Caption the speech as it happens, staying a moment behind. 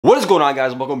What is going on,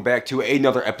 guys? Welcome back to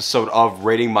another episode of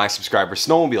Rating My Subscriber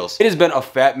Snowmobiles. It has been a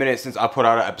fat minute since I put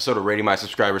out an episode of Rating My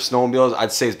Subscriber Snowmobiles.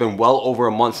 I'd say it's been well over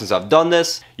a month since I've done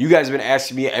this. You guys have been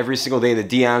asking me every single day in the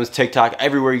DMs, TikTok,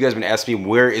 everywhere. You guys have been asking me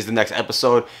where is the next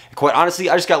episode. And quite honestly,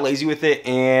 I just got lazy with it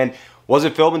and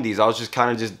wasn't filming these. I was just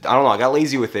kind of I don't know, I got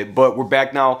lazy with it. But we're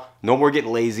back now. No more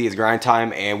getting lazy. It's grind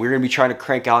time, and we're going to be trying to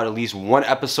crank out at least one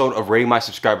episode of Rating My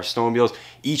Subscriber Snowmobiles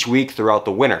each week throughout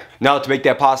the winter. Now, to make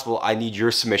that possible, I need your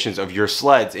submissions of your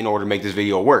sleds in order to make this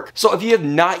video work. So if you have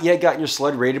not yet gotten your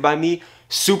sled rated by me,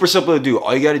 super simple to do.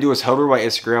 All you got to do is head over to my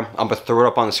Instagram. I'm going to throw it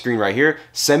up on the screen right here.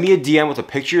 Send me a DM with a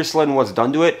picture of your sled and what's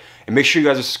done to it. And make sure you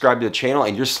guys are subscribed to the channel,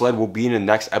 and your sled will be in the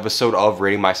next episode of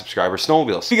Rating My Subscriber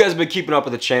Snowmobiles. If you guys have been keeping up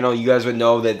with the channel, you guys would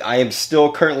know that I am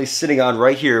still currently sitting on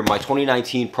right here my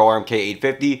 2019 Pro RMK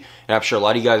 850. And I'm sure a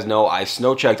lot of you guys know I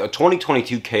snow checked a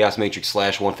 2022 Chaos Matrix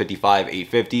Slash 155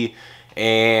 850.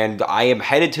 And I am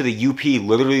headed to the UP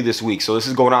literally this week. So this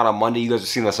is going on Monday. You guys are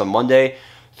seeing this on Monday.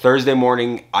 Thursday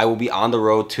morning, I will be on the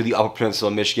road to the Upper Peninsula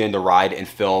of Michigan to ride and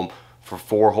film for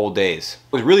 4 whole days.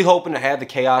 I was really hoping to have the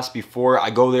Chaos before I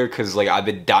go there, because like I've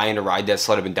been dying to ride that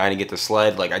sled. I've been dying to get the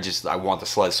sled. Like I want the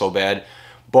sled so bad.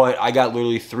 But I got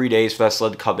literally 3 days for that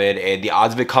sled to come in, and the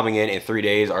odds of it coming in 3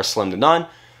 days are slim to none.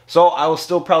 So I will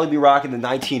still probably be rocking the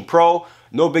 19 Pro.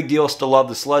 No big deal, still love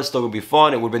the sled, still gonna be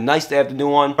fun. It would have been nice to have the new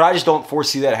one, but I just don't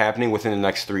foresee that happening within the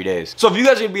next 3 days. So if you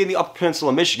guys are gonna be in the Upper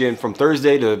Peninsula of Michigan from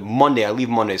Thursday to Monday, I leave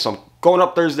Monday. So I'm going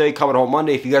up Thursday, coming home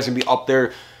Monday. If you guys are gonna be up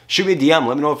there, shoot me a DM.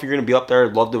 Let me know if you're gonna be up there.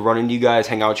 I'd love to run into you guys,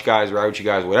 hang out with you guys, ride with you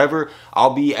guys, whatever.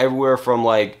 I'll be everywhere from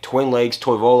like Twin Lakes,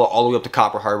 Toivola, all the way up to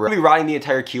Copper Harbor. I'll be riding the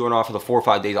entire Keyline off for the 4 or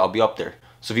 5 days I'll be up there.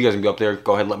 So if you guys are gonna be up there,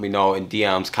 go ahead and let me know in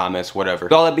DMs, comments, whatever.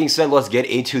 With all that being said, let's get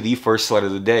into the first sled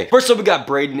of the day. First up, we got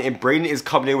Braden, and Braden is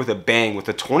coming in with a bang with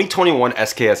the 2021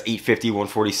 SKS 850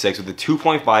 146 with a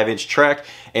 2.5-inch track.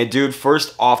 And dude,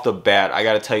 first off the bat, I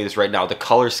gotta tell you this right now, the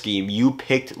color scheme, you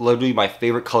picked literally my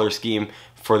favorite color scheme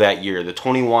for that year. The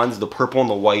 21s, the purple and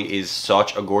the white is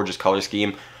such a gorgeous color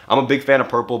scheme. I'm a big fan of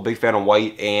purple, big fan of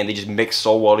white, and they just mix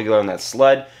so well together on that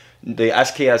sled. The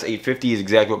SKS 850 is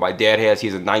exactly what my dad has. He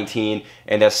has a 19,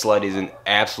 and that sled is an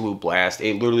absolute blast.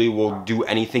 It literally will do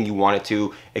anything you want it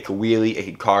to. It could wheelie, it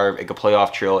could carve, it could play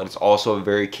off trail, and it's also a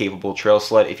very capable trail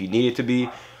sled if you need it to be.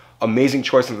 Amazing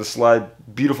choice of the sled,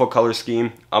 beautiful color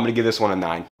scheme. I'm going to give this one a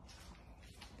 9.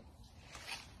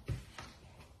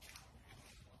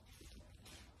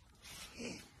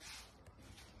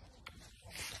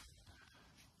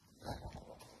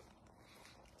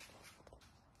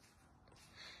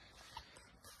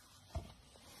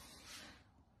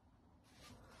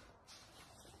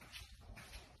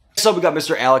 So we got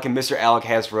Mr. Alec, and Mr. Alec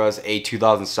has for us a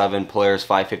 2007 Polaris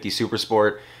 550 Super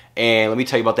Sport. And let me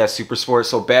tell you about that Super Sport.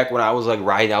 So back when I was like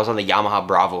riding, I was on the Yamaha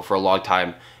Bravo for a long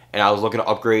time, and I was looking to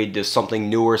upgrade to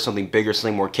something newer, something bigger,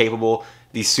 something more capable.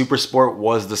 The Super Sport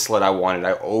was the sled I wanted.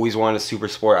 I always wanted a Super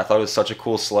Sport. I thought it was such a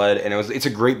cool sled, and it's a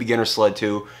great beginner sled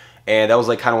too. And that was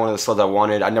like kind of one of the sleds I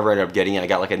wanted. I never ended up getting it. I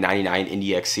got like a 99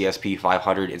 Indy X CSP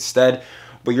 500 instead.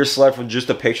 But your sled, from just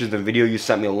the pictures and the video you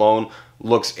sent me alone,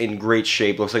 looks in great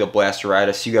shape. Looks like a blast to ride.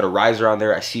 I see you got a riser on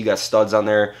there. I see you got studs on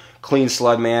there. Clean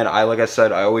sled, man. Like I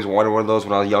said, I always wanted one of those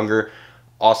when I was younger.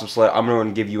 Awesome sled. I'm going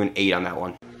to give you an 8 on that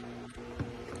one.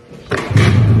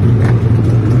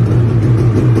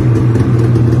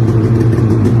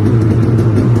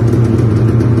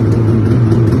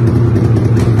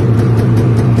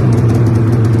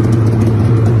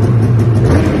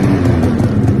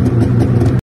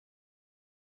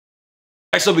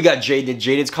 Next up, we got Jaden.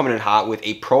 Jaden's coming in hot with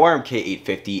a Pro RMK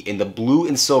 850 in the blue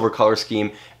and silver color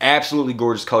scheme. Absolutely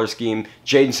gorgeous color scheme.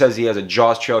 Jaden says he has a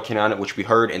Jaws trail kit on it, which we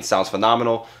heard and sounds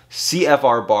phenomenal.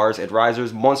 CFR bars and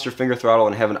risers, monster finger throttle,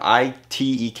 and have an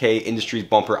ITEK Industries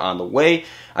bumper on the way.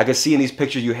 I can see in these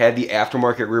pictures you had the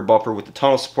aftermarket rear bumper with the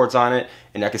tunnel supports on it,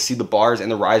 and I can see the bars and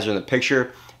the riser in the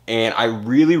picture. And I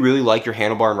really, really like your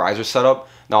handlebar and riser setup.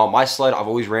 Now on my sled, I've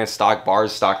always ran stock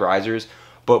bars, stock risers.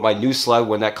 But my new sled,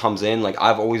 when that comes in, like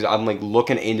I'm like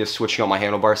looking into switching on my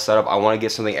handlebar setup. I want to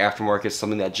get something aftermarket,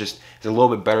 something that just is a little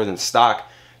bit better than stock.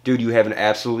 Dude, you have an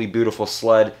absolutely beautiful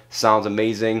sled. Sounds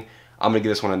amazing. I'm going to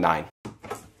give this one a 9.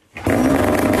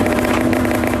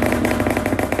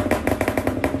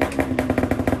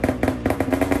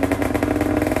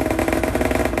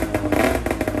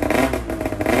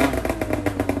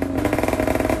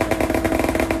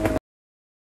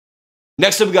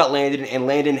 Next up, we got Landon, and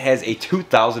Landon has a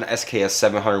 2000 SKS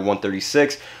 700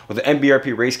 136 with an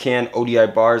MBRP race can, ODI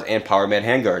bars, and power mat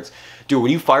handguards. Dude,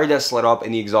 when you fired that sled up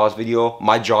in the exhaust video,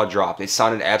 my jaw dropped. It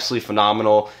sounded absolutely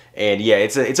phenomenal, and yeah,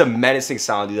 it's a menacing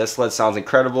sound, dude. That sled sounds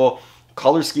incredible.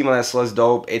 Color scheme on that sled's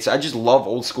dope. I just love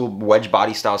old school wedge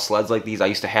body style sleds like these. I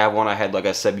used to have one. I had, like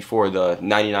I said before, the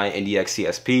 99 NDX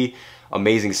CSP.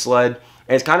 Amazing sled.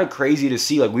 And it's kind of crazy to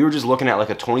see, like, we were just looking at like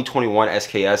a 2021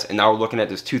 SKS, and now we're looking at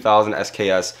this 2000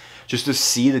 SKS, just to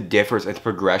see the difference and the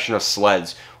progression of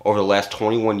sleds over the last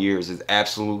 21 years is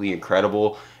absolutely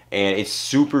incredible. And it's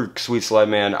super sweet sled,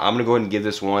 man. I'm gonna go ahead and give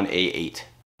this one a 8.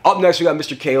 Up next, we got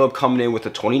Mr. Caleb coming in with the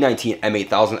 2019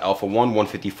 M8000 Alpha 1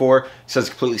 154. It says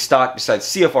completely stock besides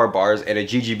CFR bars and a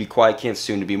GGB quiet can,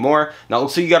 soon to be more. Now it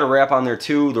looks like you got a wrap on there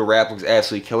too. The wrap looks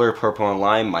absolutely killer, purple and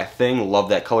lime, my thing. Love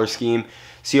that color scheme.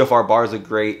 CFR bars look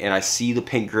great, and I see the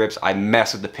pink grips. I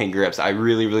mess with the pink grips. I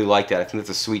really, really like that. I think that's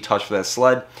a sweet touch for that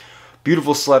sled.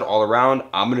 Beautiful sled all around.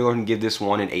 I'm gonna go ahead and give this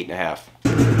one an 8.5.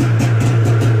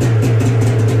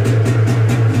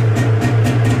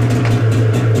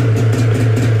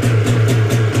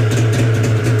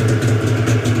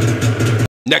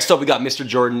 Next up, we got Mr.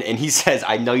 Jordan, and he says,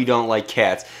 I know you don't like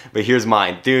cats, but here's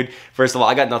mine. Dude, first of all,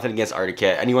 I got nothing against Arctic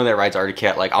Cat. Anyone that rides Arctic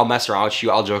Cat, like, I'll mess around with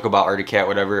you, I'll joke about Arctic Cat,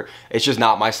 whatever. It's just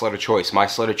not my sled of choice. My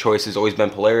sled of choice has always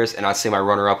been Polaris, and I'd say my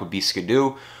runner-up would be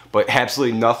Skidoo, but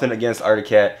absolutely nothing against Arctic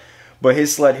Cat. But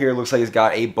his sled here looks like it's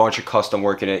got a bunch of custom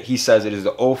work in it. He says it is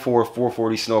the 04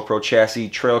 440 Snow Pro chassis,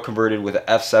 trail converted with an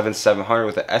F7 700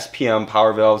 with a SPM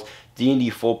power valves, D&D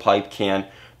full pipe can,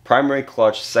 primary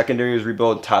clutch, secondary was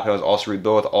rebuilt, and top hat was also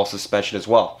rebuilt with all suspension as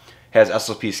well. Has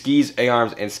SLP skis,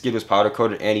 A-arms, and skid was powder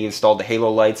coated, and he installed the halo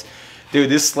lights. Dude,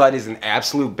 this sled is an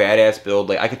absolute badass build.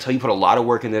 Like, I could tell you put a lot of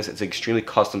work in this. It's an extremely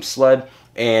custom sled,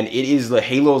 and it is, the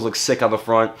halos look sick on the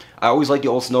front. I always like the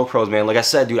old Snow Pros, man. Like I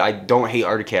said, dude, I don't hate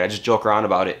Arctic Cat. I just joke around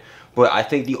about it. But I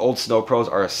think the old Snow Pros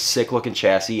are a sick looking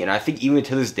chassis, and I think even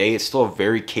to this day, it's still a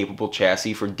very capable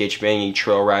chassis for ditch banging,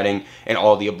 trail riding, and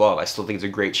all the above. I still think it's a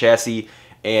great chassis.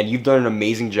 And you've done an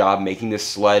amazing job making this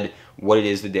sled what it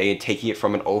is today and taking it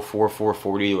from an 04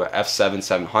 440 to an F7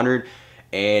 700.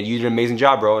 And you did an amazing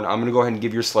job, bro. And I'm going to go ahead and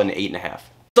give your sled an 8.5.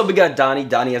 So we got Donnie.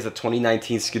 Donnie has a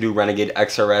 2019 Skidoo Renegade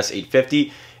XRS 850.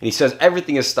 And he says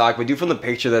everything is stock. But dude, from the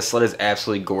picture, that sled is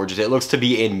absolutely gorgeous. It looks to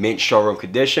be in mint showroom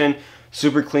condition.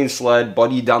 Super clean sled.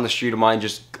 Buddy down the street of mine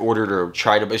just ordered or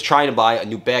is trying to buy a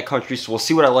new backcountry, so we'll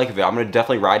see what I like of it. I'm going to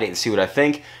definitely ride it and see what I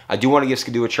think. I do want to give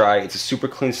Skidoo a try. It's a super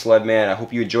clean sled, man. I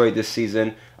hope you enjoy it this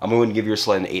season. I'm going to give your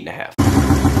sled an 8.5.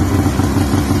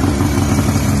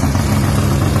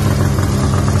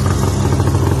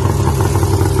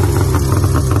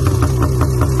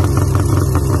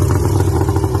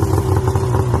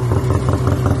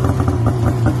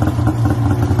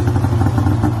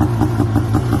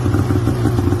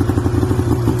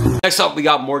 Next up, we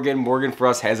got Morgan. Morgan for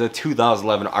us has a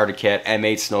 2011 Arctic Cat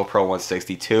M8 Snow Pro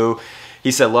 162.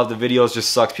 He said, love the videos,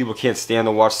 just sucks people can't stand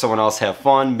to watch someone else have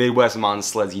fun. Midwest mountain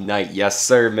sleds unite. Yes,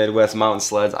 sir, Midwest mountain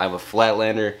sleds. I'm a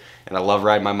Flatlander, and I love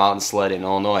riding my mountain sled in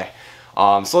Illinois.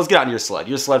 So let's get on your sled.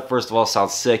 Your sled, first of all,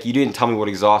 sounds sick. You didn't tell me what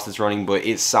exhaust it's running, but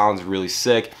it sounds really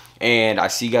sick. And I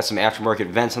see you got some aftermarket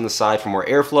vents on the side for more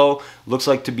airflow. Looks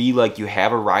like to be like you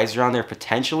have a riser on there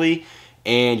potentially.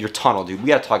 And your tunnel, dude. We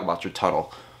got to talk about your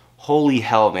tunnel. Holy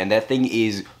hell, man, that thing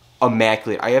is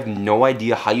immaculate. I have no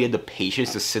idea how you had the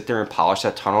patience to sit there and polish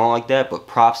that tunnel like that, but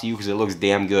props to you because it looks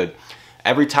damn good.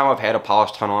 Every time I've had a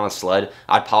polished tunnel on a sled,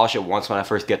 I'd polish it once when I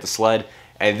first get the sled,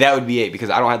 and that would be it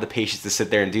because I don't have the patience to sit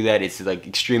there and do that. It's like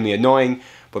extremely annoying,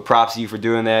 but props to you for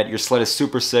doing that. Your sled is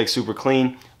super sick, super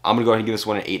clean. I'm going to go ahead and give this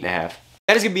one an 8.5.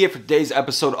 That is going to be it for today's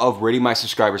episode of Rating My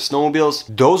Subscribers Snowmobiles.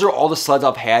 Those are all the sleds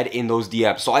I've had in those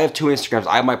DMs. So I have two Instagrams.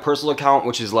 I have my personal account,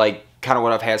 which is like kind of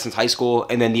what I've had since high school,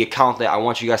 and then the account that I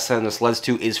want you guys to send the sleds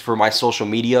to is for my social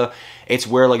media. It's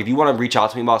where, like, if you want to reach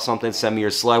out to me about something, send me your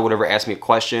sled, whatever, ask me a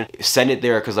question, send it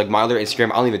there, because like my other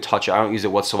Instagram, I don't even touch it. I don't use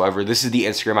it whatsoever. This is the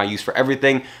Instagram I use for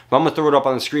everything. But I'm gonna throw it up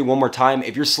on the screen one more time.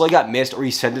 If your sled got missed or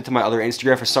you sent it to my other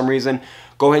Instagram for some reason,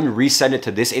 go ahead and resend it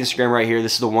to this Instagram right here.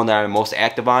 This is the one that I'm most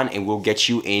active on, and we'll get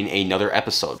you in another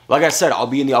episode. Like I said, I'll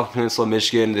be in the Upper Peninsula of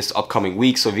Michigan this upcoming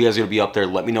week, so if you guys are gonna be up there,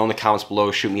 let me know in the comments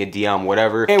below, shoot me a DM,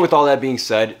 whatever. And with all that being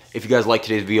said, if you guys like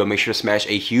today's video, make sure to smash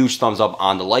a huge thumbs up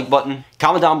on the like button.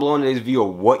 Comment down below in today's video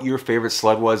what your favorite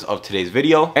sled was of today's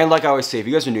video. And like I always say, if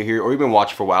you guys are new here or you've been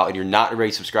watching for a while and you're not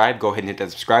already subscribed, go ahead and hit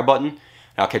that subscribe button. And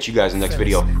I'll catch you guys in the next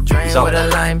video. Peace out.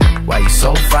 Why you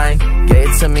so fine? Get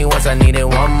it to me once, I need it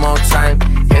one more time.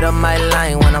 Hit up my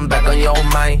line when I'm back on your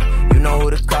mind. You know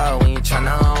who to call when you're trying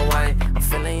to unwind. I'm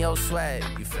feeling your swag.